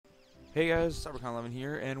Hey guys, Cybercon11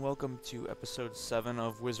 here, and welcome to episode 7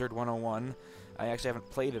 of Wizard101. I actually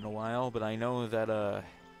haven't played in a while, but I know that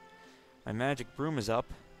my magic broom is up.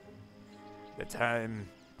 The time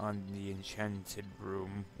on the enchanted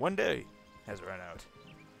broom one day has run out,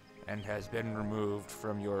 and has been removed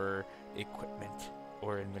from your equipment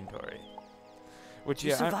or inventory. Which,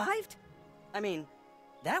 You survived? I mean,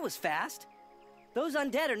 that was fast. Those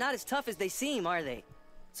undead are not as tough as they seem, are they?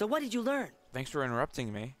 So what did you learn? Thanks for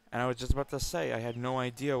interrupting me. And I was just about to say, I had no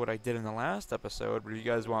idea what I did in the last episode, but if you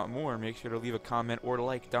guys want more, make sure to leave a comment or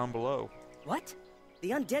like down below. What? The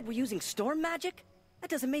undead were using storm magic? That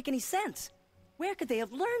doesn't make any sense. Where could they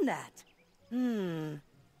have learned that?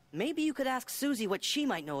 Maybe you could ask Susie what she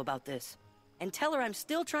might know about this. And tell her I'm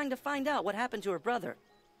still trying to find out what happened to her brother.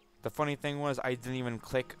 The funny thing was, I didn't even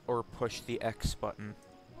click or push the X button.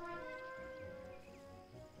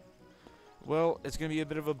 Well, it's gonna be a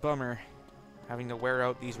bit of a bummer having to wear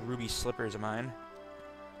out these ruby slippers of mine.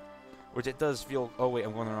 Which it does feel... Oh wait,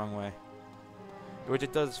 I'm going the wrong way. Which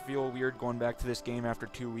it does feel weird going back to this game after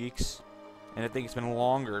 2 weeks. And I think it's been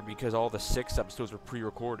longer because all the 6 episodes were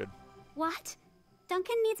pre-recorded. What?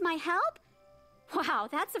 Duncan needs my help? Wow,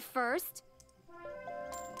 that's a first.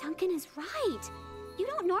 Duncan is right. You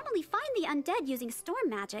don't normally find the undead using storm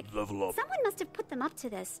magic. Level up. Someone must have put them up to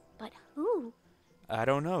this, but who? I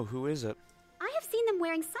don't know. Who is it? I have seen them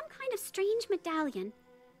wearing some kind of strange medallion.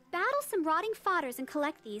 Battle some rotting fodders and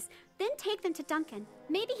collect these, then take them to Duncan.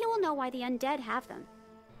 Maybe he will know why the undead have them.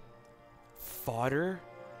 Fodder?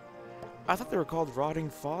 I thought they were called Rotting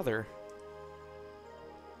Father.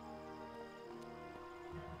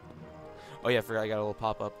 Oh yeah, I forgot I got a little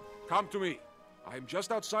pop-up. Come to me. I'm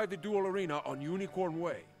just outside the duel arena on Unicorn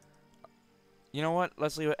Way. You know what?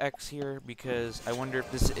 Let's leave an X here because I wonder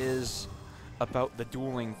if this is about the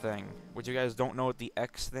dueling thing. Which you guys don't know what the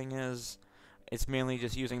X thing is. It's mainly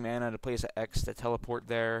just using mana to place an X to teleport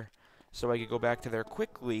there so I could go back to there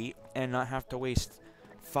quickly and not have to waste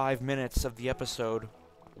 5 minutes of the episode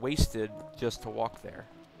wasted just to walk there.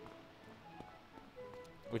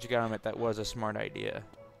 Which you gotta admit, that was a smart idea.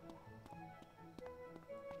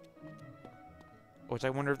 Which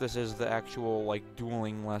I wonder if this is the actual, like,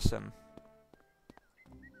 dueling lesson.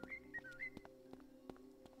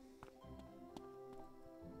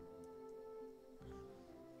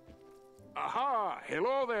 Aha!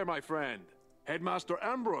 Hello there, my friend. Headmaster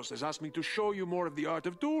Ambrose has asked me to show you more of the art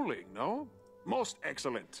of dueling, no? Most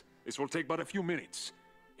excellent. This will take but a few minutes.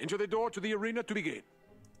 Enter the door to the arena to begin.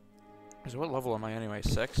 So what level am I anyway?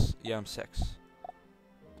 6? Yeah, I'm 6.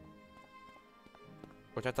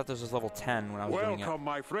 Which I thought this was level 10 when I was doing it. Welcome,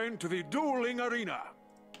 my friend, to the dueling arena.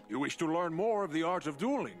 You wish to learn more of the art of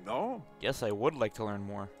dueling, no? Yes, I would like to learn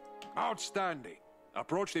more. Outstanding.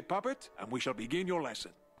 Approach the puppet, and we shall begin your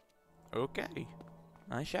lesson. Okay,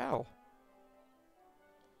 I shall.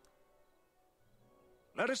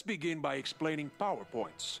 Let us begin by explaining power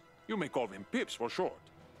points. You may call them pips for short.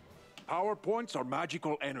 Power points are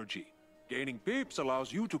magical energy. Gaining pips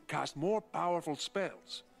allows you to cast more powerful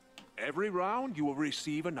spells. Every round, you will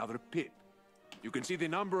receive another pip. You can see the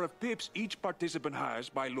number of pips each participant has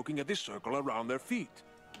by looking at the circle around their feet.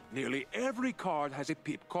 Nearly every card has a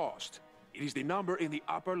pip cost. It is the number in the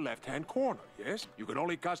upper left-hand corner, yes? You can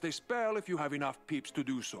only cast a spell if you have enough pips to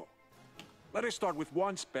do so. Let us start with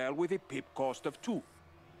one spell with a pip cost of 2.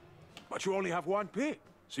 But you only have 1 pip,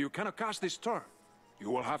 so you cannot cast this turn. You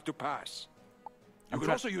will have to pass. You can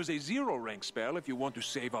also use a 0-rank spell if you want to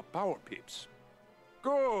save up power pips.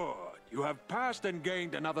 Good! You have passed and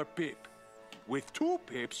gained another pip. With 2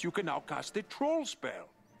 pips, you can now cast the troll spell.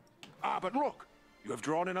 Ah, but look! You have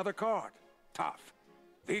drawn another card. Tough.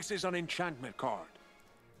 This is an enchantment card.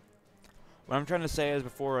 What I'm trying to say is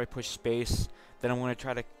before I push space, then I'm going to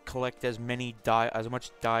try to collect as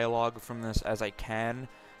much dialogue from this as I can.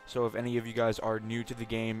 So if any of you guys are new to the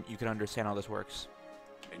game, you can understand how this works.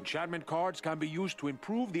 Enchantment cards can be used to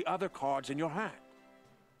improve the other cards in your hand.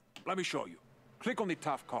 Let me show you. Click on the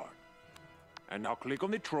tough card. And now click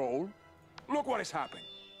on the troll. Look what has happened.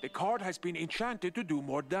 The card has been enchanted to do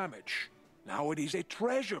more damage. Now it is a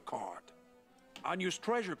treasure card. Unused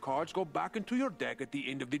treasure cards go back into your deck at the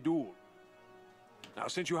end of the duel. Now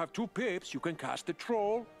since you have 2 pips, you can cast the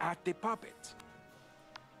troll at the puppet.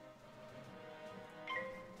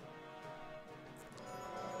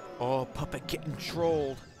 Oh, puppet getting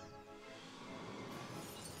trolled.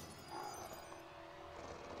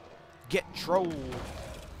 Get trolled.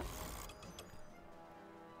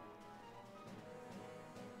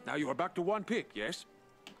 Now you are back to 1 pip, yes?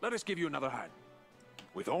 Let us give you another hand.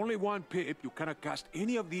 With only 1 pip, you cannot cast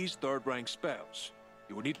any of these 3rd-rank spells.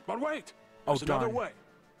 You will need... But wait! There's another way.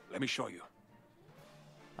 Let me show you.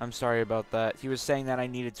 I'm sorry about that. He was saying that I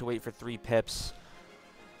needed to wait for 3 pips.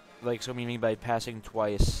 Like, so meaning by passing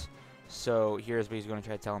twice. So, here's what he's going to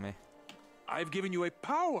try to tell me. I've given you a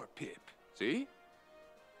power pip, see?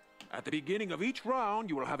 At the beginning of each round,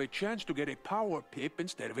 you will have a chance to get a power pip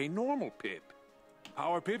instead of a normal pip.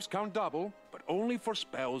 Power pips count double, but only for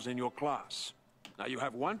spells in your class. Now you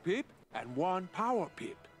have 1 pip and 1 power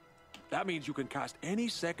pip. That means you can cast any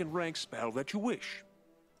second rank spell that you wish.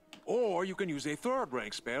 Or you can use a third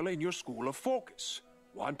rank spell in your School of Focus.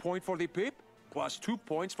 1 point for the pip, plus 2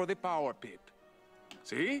 points for the power pip.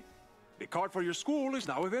 See? The card for your school is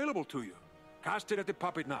now available to you. Cast it at the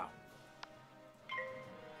puppet now.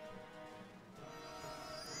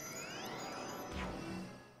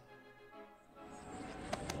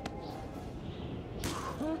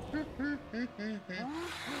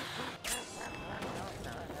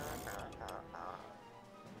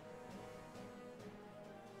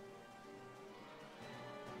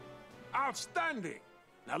 Outstanding!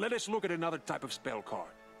 Now let us look at another type of spell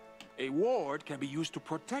card. A ward can be used to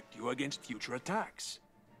protect you against future attacks.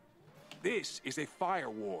 This is a fire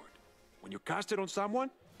ward. When you cast it on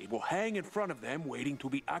someone, it will hang in front of them waiting to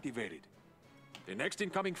be activated. The next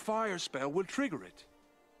incoming fire spell will trigger it.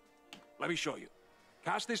 Let me show you.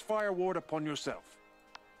 Cast this fire ward upon yourself.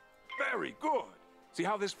 Very good! See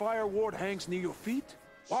how this fire ward hangs near your feet?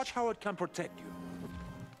 Watch how it can protect you.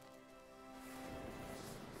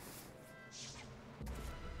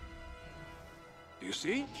 Do you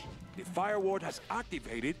see? The fire ward has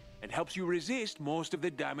activated and helps you resist most of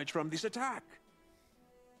the damage from this attack.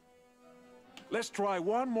 Let's try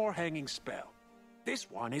one more hanging spell. This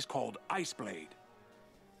one is called Ice Blade.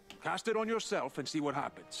 Cast it on yourself and see what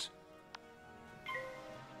happens.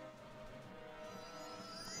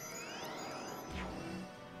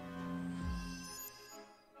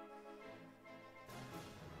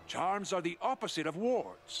 Charms are the opposite of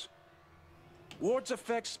wards. Wards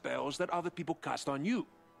affect spells that other people cast on you.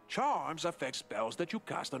 Charms affect spells that you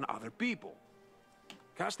cast on other people.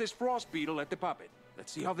 Cast this frost beetle at the puppet.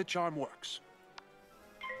 Let's see how the charm works.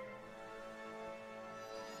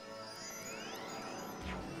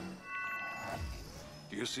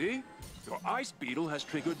 Do you see? Your ice beetle has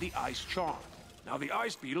triggered the ice charm. Now the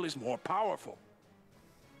ice beetle is more powerful.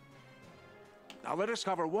 Now let us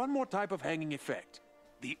cover one more type of hanging effect.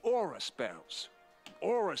 The aura spells.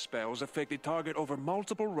 Aura spells affect the target over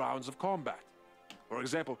multiple rounds of combat. For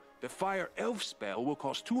example, the Fire Elf spell will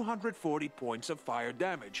cause 240 points of fire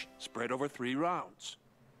damage, spread over 3 rounds.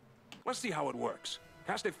 Let's see how it works.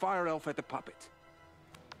 Cast a Fire Elf at the puppet.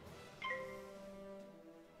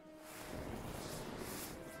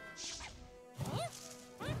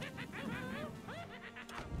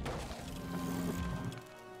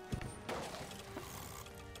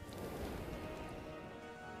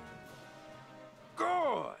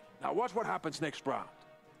 Good! Now watch what happens next round.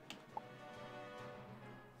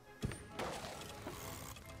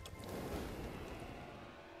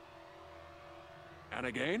 And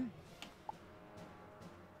again.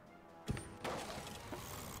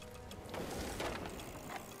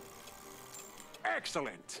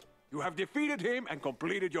 Excellent! You have defeated him and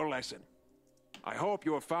completed your lesson. I hope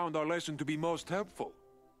you have found our lesson to be most helpful.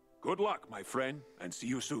 Good luck, my friend, and see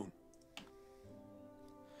you soon.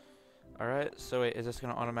 Alright, so wait, is this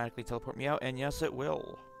going to automatically teleport me out? And yes, it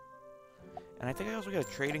will. And I think I also get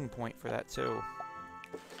a trading point for that, too.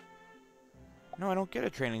 No, I don't get a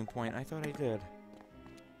trading point. I thought I did.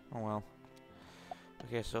 Oh, well.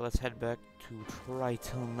 Okay, so let's head back to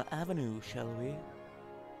Triton Avenue, shall we?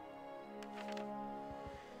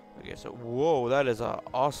 Okay, so, whoa, that is a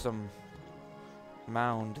awesome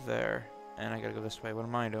mound there. And I gotta go this way. What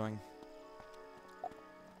am I doing?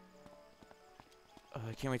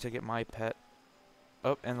 I can't wait to get my pet.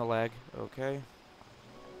 Oh, and the lag. Okay.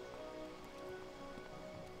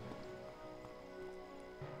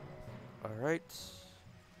 Alright.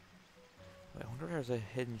 Wait, I wonder if there's a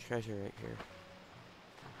hidden treasure right here.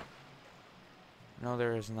 No,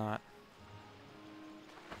 there is not.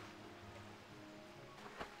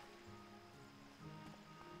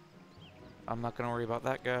 I'm not gonna worry about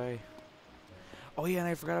that guy. Oh yeah, and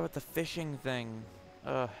I forgot about the fishing thing.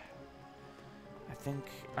 I think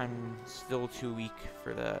I'm still too weak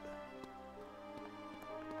for that.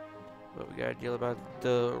 But we gotta deal about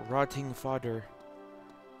the rotting fodder.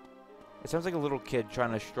 It sounds like a little kid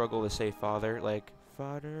trying to struggle to say father. Like,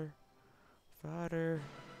 father, father.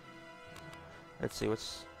 Let's see,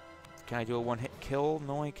 what's... Can I do a one-hit kill?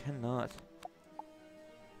 No, I cannot.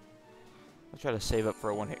 I'll try to save up for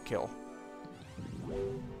a one-hit kill.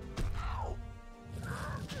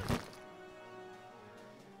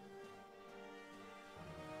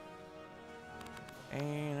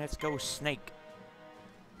 And Let's go, snake.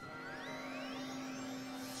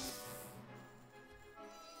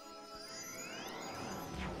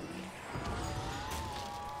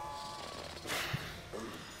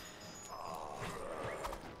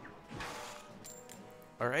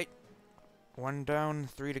 Alright. 1 down,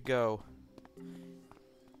 3 to go.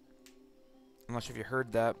 I'm not sure if you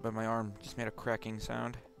heard that, but my arm just made a cracking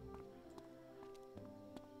sound.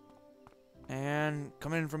 And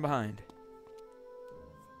coming in from behind.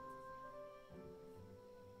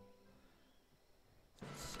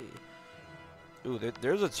 Let's see. Ooh,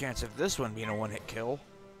 there's a chance of this one being a one-hit kill.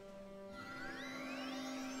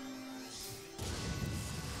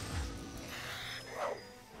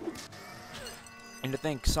 And to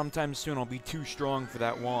think sometime soon I'll be too strong for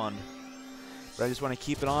that wand. But I just want to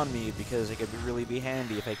keep it on me because it could really be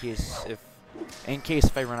handy in case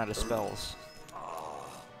if I run out of spells.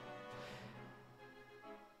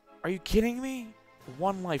 Are you kidding me?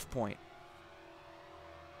 1 life point.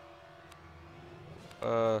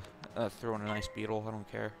 Throw in a nice beetle, I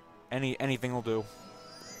don't care. Anything will do.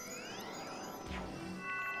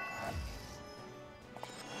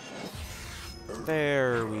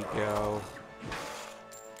 There we go.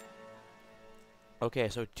 Okay,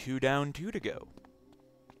 so 2 down, 2 to go.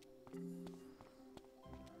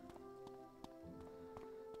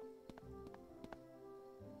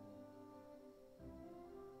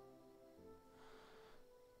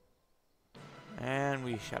 And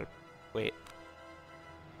we shot. Wait.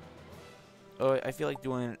 Oh, I feel like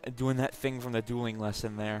doing that thing from the dueling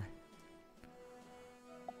lesson there.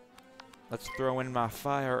 Let's throw in my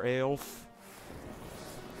fire elf.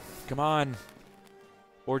 Come on.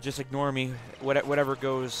 Or just ignore me. Whatever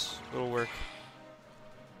goes, it'll work.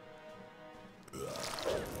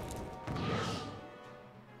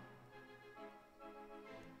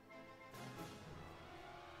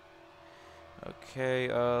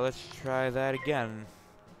 Okay, let's try that again.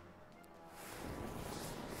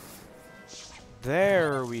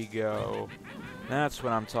 There we go. That's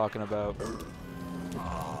what I'm talking about.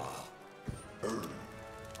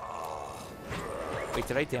 Wait,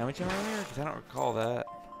 did I damage him earlier? Because I don't recall that.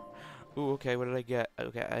 Ooh, okay, what did I get?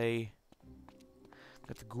 Okay, I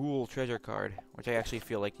got the ghoul treasure card, which I actually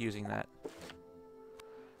feel like using that.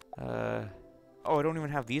 Oh, I don't even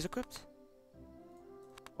have these equipped?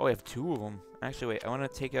 Oh, I have 2 of them. Actually, wait, I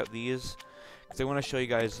want to take out these, because I want to show you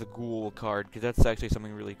guys the ghoul card, because that's actually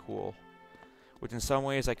something really cool. Which in some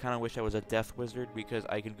ways, I kind of wish I was a death wizard, because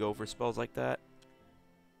I could go for spells like that.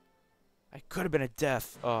 I could have been a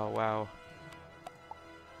death. Oh, wow.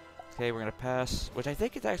 Okay, we're going to pass, which I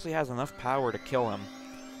think it actually has enough power to kill him.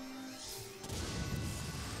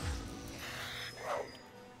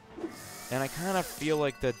 And I kind of feel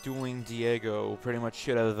like that dueling Diego pretty much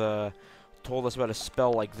should have told us about a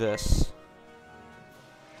spell like this.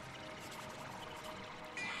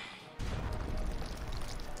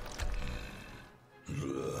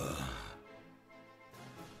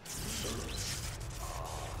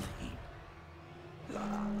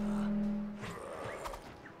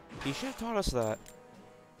 He should have taught us that.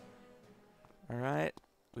 Alright,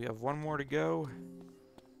 we have 1 more to go.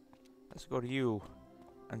 Let's go to you.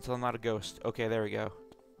 Until I'm not a ghost. Okay, there we go.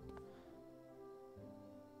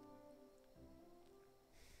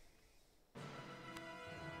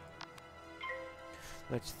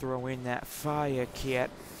 Let's throw in that fire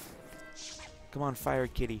kit. Come on, fire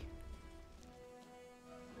kitty.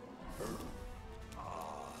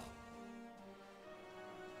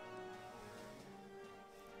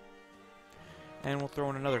 And we'll throw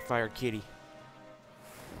in another fire kitty.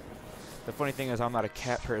 The funny thing is I'm not a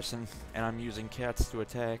cat person, and I'm using cats to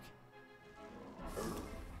attack.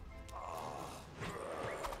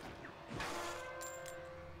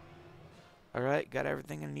 Alright, got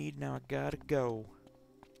everything I need, now I gotta go.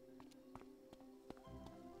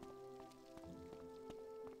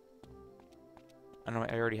 I know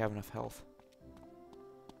I already have enough health.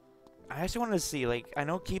 I actually wanted to see, like, I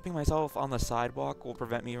know keeping myself on the sidewalk will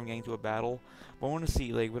prevent me from getting to a battle, but I want to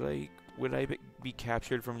see, like, would I be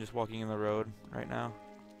captured from just walking in the road right now?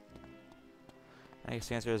 I guess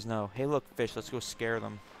the answer is no. Hey, look, fish, let's go scare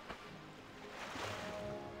them.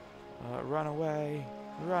 Run away,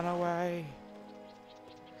 run away.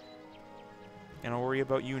 And I'll worry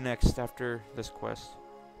about you next after this quest.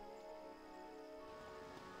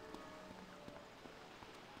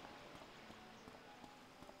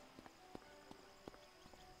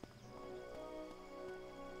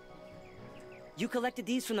 You collected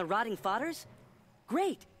these from the rotting fodders?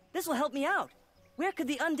 Great! This will help me out. Where could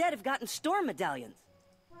the undead have gotten storm medallions?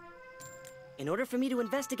 In order for me to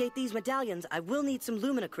investigate these medallions, I will need some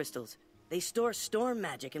lumina crystals. They store storm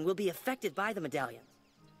magic and will be affected by the medallions.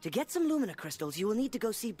 To get some Lumina crystals, you will need to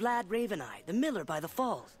go see Blad Raveneye, the miller by the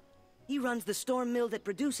falls. He runs the storm mill that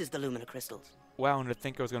produces the Lumina crystals. Wow, and I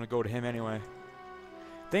think I was going to go to him anyway.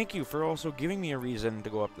 Thank you for also giving me a reason to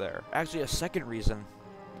go up there. Actually, a second reason.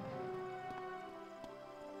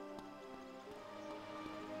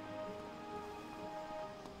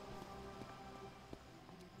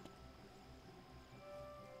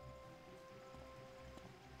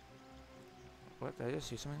 What? Did I just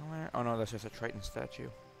see something over there? Oh no, that's just a Triton statue.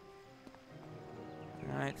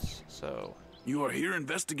 Alright, so... You are here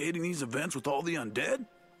investigating these events with all the undead?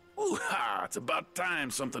 Oh, ha! It's about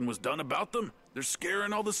time something was done about them. They're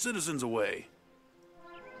scaring all the citizens away.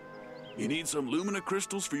 You need some Lumina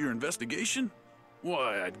crystals for your investigation?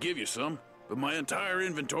 Why, I'd give you some, but my entire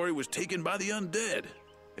inventory was taken by the undead.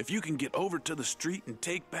 If you can get over to the street and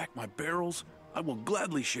take back my barrels, I will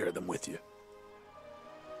gladly share them with you.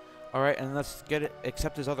 Alright, and let's get it,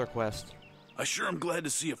 accept his other quest. I sure am glad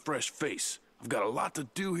to see a fresh face. I've got a lot to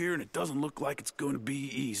do here, and it doesn't look like it's going to be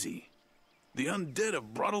easy. The undead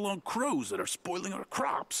have brought along crows that are spoiling our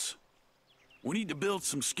crops. We need to build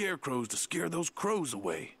some scarecrows to scare those crows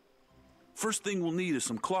away. First thing we'll need is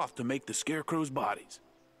some cloth to make the scarecrows' bodies.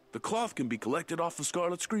 The cloth can be collected off the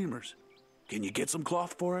Scarlet Screamers. Can you get some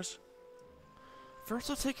cloth for us? First,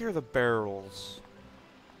 let's take care of the barrels.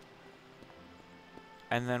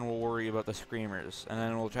 And then we'll worry about the Screamers. And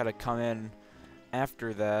then we'll try to come in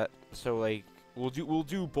after that. So, like, we'll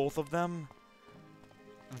do both of them.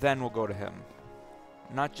 Then we'll go to him.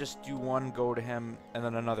 Not just do one, go to him, and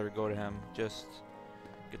then another, go to him. Just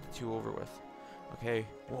get the two over with. Okay,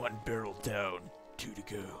 1 barrel down, 2 to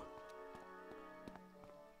go.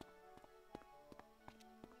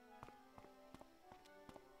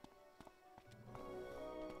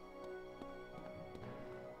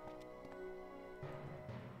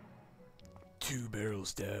 Two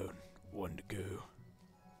barrels down, 1 to go.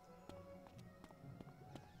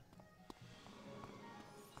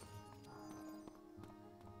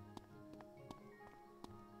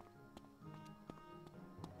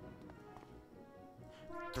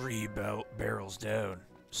 Three barrels down.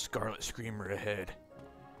 Scarlet Screamer ahead.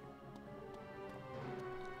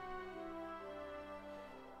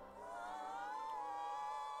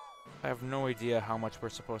 I have no idea how much we're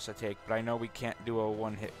supposed to take, but I know we can't do a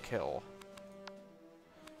one-hit kill.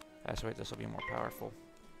 That's right, this will be more powerful.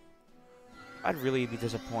 I'd really be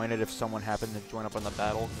disappointed if someone happened to join up on the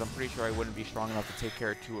battle, because I'm pretty sure I wouldn't be strong enough to take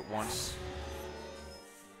care of 2 at once.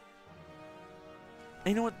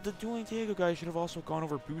 And you know what? The Dueling Diego guy should have also gone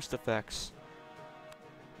over boost effects.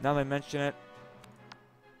 Now that I mention it,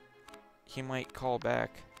 he might call back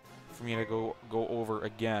for me to go over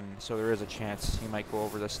again. So there is a chance he might go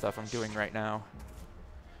over this stuff I'm doing right now.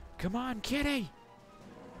 Come on, Kitty!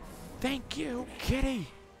 Thank you, Kitty!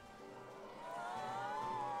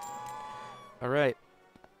 Alright.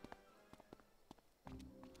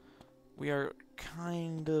 We are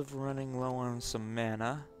kind of running low on some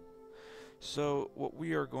mana. So what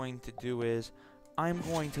we are going to do is, I'm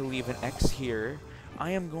going to leave an X here. I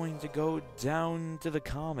am going to go down to the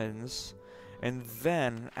commons. And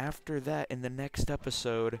then, after that, in the next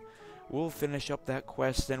episode, we'll finish up that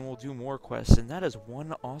quest and we'll do more quests. And that is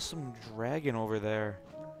one awesome dragon over there.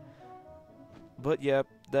 But yep,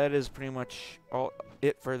 that is pretty much all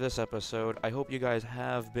it for this episode. I hope you guys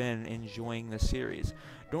have been enjoying the series.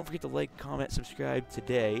 Don't forget to like, comment, subscribe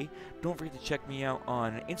today. Don't forget to check me out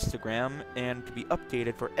on Instagram and to be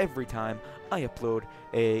updated for every time I upload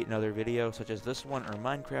another video, such as this one or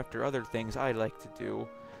Minecraft or other things I like to do.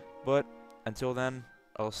 But until then,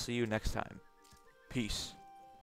 I'll see you next time. Peace.